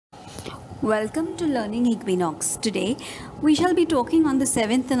Welcome to Learning Equinox. Today, we shall be talking on the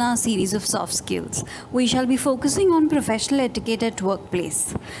 7th in our series of soft skills. We shall be focusing on professional etiquette at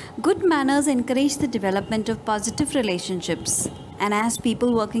workplace. Good manners encourage the development of positive relationships. And as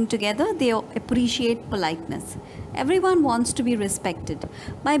people working together, they appreciate politeness. Everyone wants to be respected.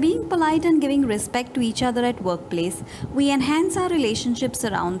 By being polite and giving respect to each other at workplace, we enhance our relationships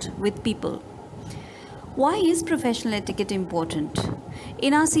around with people. Why is professional etiquette important?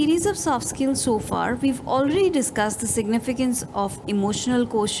 In our series of soft skills so far, we've already discussed the significance of emotional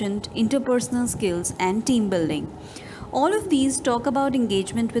quotient, interpersonal skills, and team building. All of these talk about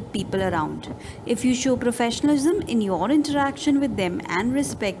engagement with people around. If you show professionalism in your interaction with them and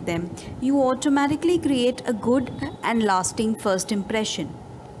respect them, you automatically create a good and lasting first impression.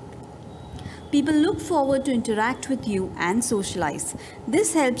 People look forward to interact with you and socialize.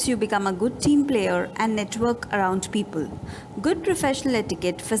 This helps you become a good team player and network around people. Good professional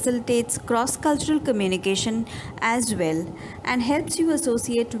etiquette facilitates cross-cultural communication as well and helps you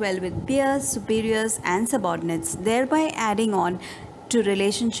associate well with peers, superiors, and subordinates, thereby adding on to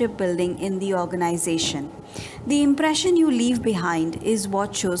relationship building in the organization. The impression you leave behind is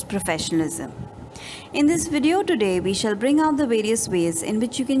what shows professionalism. In this video today, we shall bring out the various ways in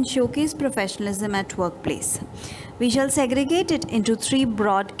which you can showcase professionalism at workplace. We shall segregate it into three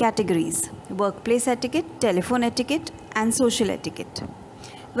broad categories: workplace etiquette, telephone etiquette, and social etiquette.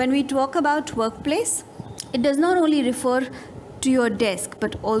 When we talk about workplace, it does not only refer to your desk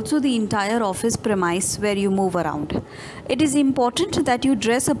but also the entire office premise where you move around. It is important that you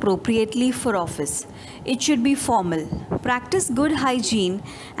dress appropriately for office. It should be formal. Practice good hygiene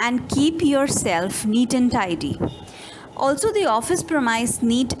and keep yourself neat and tidy. Also, the office premise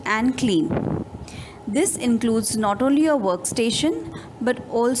neat and clean. This includes not only your workstation but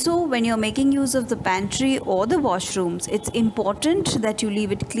also when you're making use of the pantry or the washrooms. It's important that you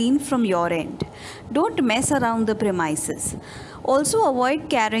leave it clean from your end. Don't mess around the premises. Also, avoid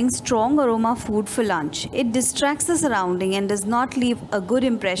carrying strong aroma food for lunch. It distracts the surrounding and does not leave a good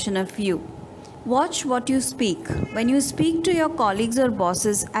impression of you. Watch what you speak when you speak to your colleagues or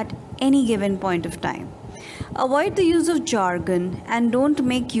bosses at any given point of time. Avoid the use of jargon and don't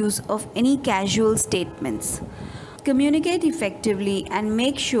make use of any casual statements. Communicate effectively and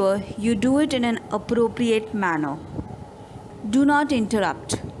make sure you do it in an appropriate manner. Do not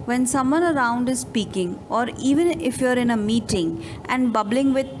interrupt. When someone around is speaking, or even if you're in a meeting and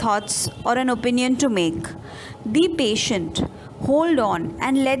bubbling with thoughts or an opinion to make, be patient, hold on,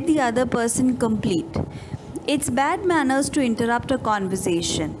 and let the other person complete. It's bad manners to interrupt a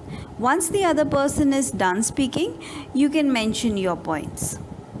conversation. Once the other person is done speaking, you can mention your points.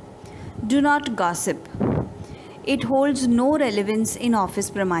 Do not gossip. It holds no relevance in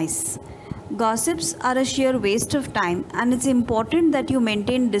office premise. Gossips are a sheer waste of time, and it's important that you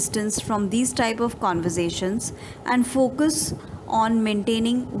maintain distance from these type of conversations and focus on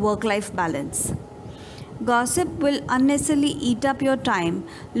maintaining work-life balance. Gossip will unnecessarily eat up your time,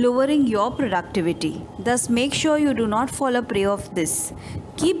 lowering your productivity. Thus, make sure you do not fall a prey of this.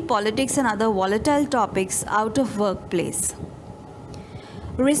 Keep politics and other volatile topics out of workplace.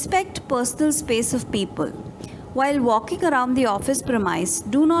 Respect personal space of people. While walking around the office premise,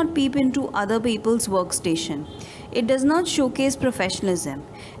 do not peep into other people's workstation. It does not showcase professionalism.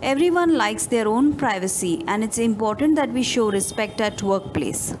 Everyone likes their own privacy, and it's important that we show respect at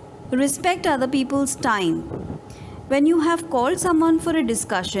workplace. Respect other people's time. When you have called someone for a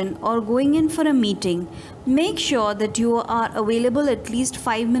discussion or going in for a meeting, make sure that you are available at least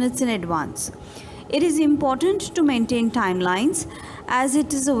 5 minutes in advance. It is important to maintain timelines as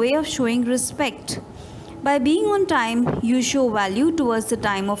it is a way of showing respect. By being on time, you show value towards the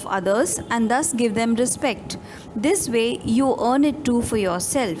time of others and thus give them respect. This way, you earn it too for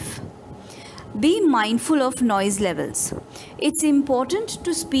yourself. Be mindful of noise levels. It's important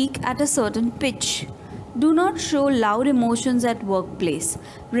to speak at a certain pitch. Do not show loud emotions at workplace.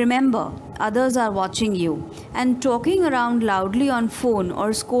 Remember, others are watching you, and talking around loudly on phone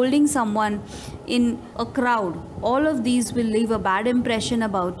or scolding someone in a crowd, all of these will leave a bad impression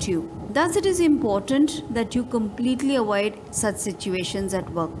about you. Thus, it is important that you completely avoid such situations at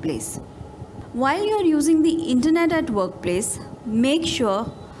workplace. While you are using the internet at workplace, make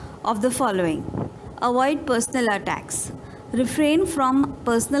sure of the following. Avoid personal attacks. Refrain from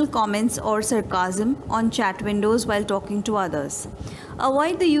personal comments or sarcasm on chat windows while talking to others.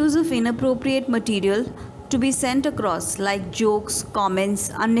 Avoid the use of inappropriate material to be sent across like jokes,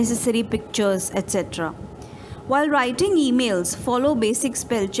 comments, unnecessary pictures, etc. While writing emails, follow basic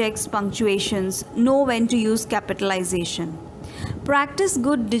spell checks, punctuations, know when to use capitalization. Practice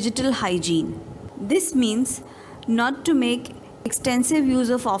good digital hygiene. This means not to make Extensive use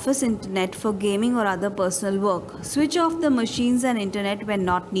of office internet for gaming or other personal work. Switch off the machines and internet when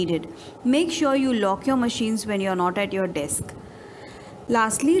not needed. Make sure you lock your machines when you're not at your desk.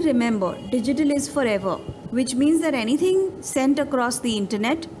 Lastly, remember, digital is forever, which means that anything sent across the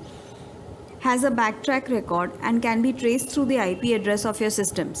internet has a backtrack record and can be traced through the IP address of your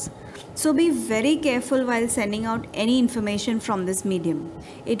systems. So be very careful while sending out any information from this medium.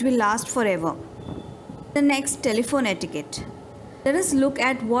 It will last forever. The next, telephone etiquette. Let us look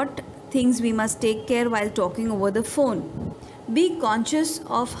at what things we must take care while talking over the phone. Be conscious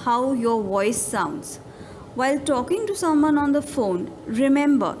of how your voice sounds. While talking to someone on the phone,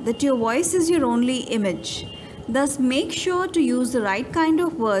 remember that your voice is your only image. Thus, make sure to use the right kind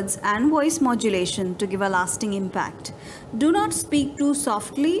of words and voice modulation to give a lasting impact. Do not speak too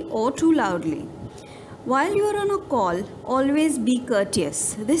softly or too loudly. While you are on a call, always be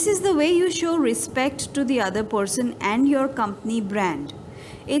courteous. This is the way you show respect to the other person and your company brand.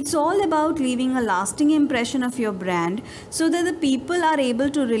 It's all about leaving a lasting impression of your brand so that the people are able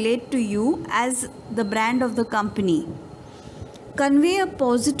to relate to you as the brand of the company. Convey a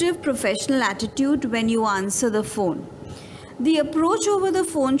positive professional attitude when you answer the phone. The approach over the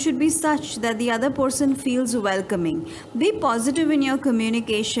phone should be such that the other person feels welcoming. Be positive in your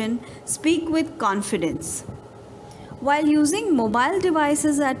communication. Speak with confidence. While using mobile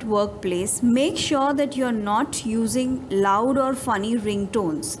devices at workplace, make sure that you're not using loud or funny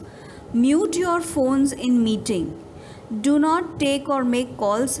ringtones. Mute your phones in meeting. Do not take or make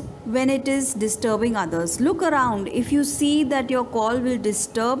calls when it is disturbing others. Look around. If you see that your call will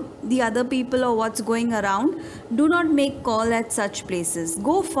disturb the other people or what's going around, do not make call at such places.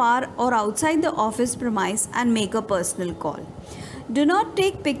 Go far or outside the office premise and make a personal call. Do not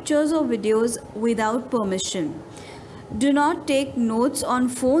take pictures or videos without permission. Do not take notes on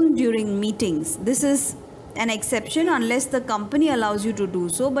phone during meetings. This is an exception unless the company allows you to do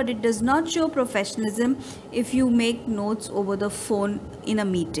so, but it does not show professionalism if you make notes over the phone in a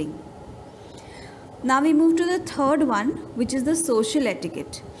meeting. Now we move to the third one, which is the social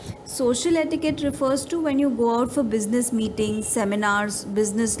etiquette. Social etiquette refers to when you go out for business meetings, seminars,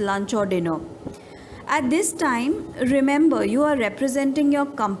 business lunch or dinner. At this time, remember you are representing your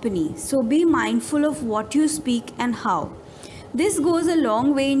company, so be mindful of what you speak and how. This goes a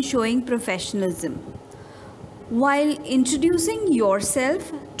long way in showing professionalism. While introducing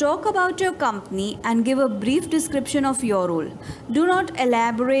yourself, talk about your company and give a brief description of your role. Do not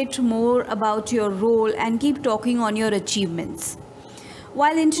elaborate more about your role and keep talking on your achievements.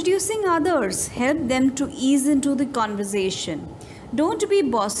 While introducing others, help them to ease into the conversation. Don't be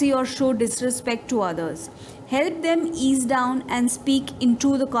bossy or show disrespect to others. Help them ease down and speak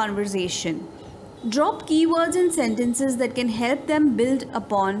into the conversation. Drop keywords and sentences that can help them build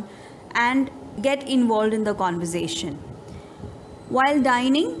upon and get involved in the conversation. While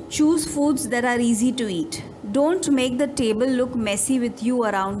dining, choose foods that are easy to eat. Don't make the table look messy with you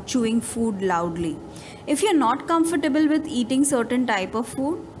around chewing food loudly. If you're not comfortable with eating certain type of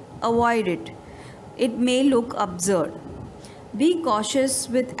food, avoid it. It may look absurd. Be cautious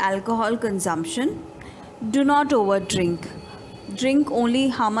with alcohol consumption. Do not overdrink. Drink only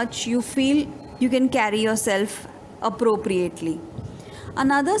how much you feel you can carry yourself appropriately.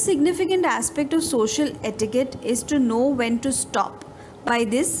 Another significant aspect of social etiquette is to know when to stop. By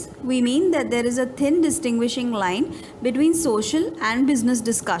this, we mean that there is a thin distinguishing line between social and business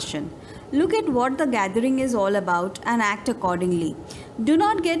discussion. Look at what the gathering is all about and act accordingly. Do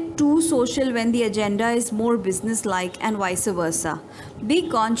not get too social when the agenda is more business-like and vice versa. Be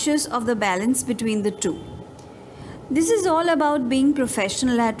conscious of the balance between the two. This is all about being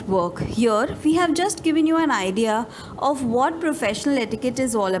professional at work. Here, we have just given you an idea of what professional etiquette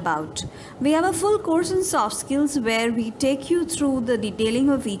is all about. We have a full course in soft skills where we take you through the detailing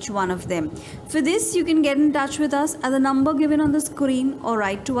of each one of them. For this, you can get in touch with us at the number given on the screen or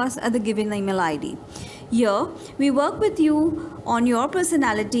write to us at the given email ID. Here, we work with you on your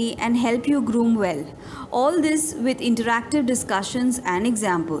personality and help you groom well. All this with interactive discussions and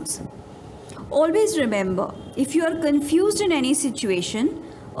examples. Always remember, if you are confused in any situation,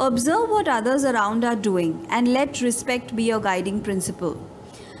 observe what others around are doing and let respect be your guiding principle.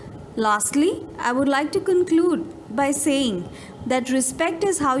 Lastly, I would like to conclude by saying that respect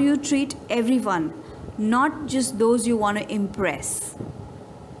is how you treat everyone, not just those you want to impress.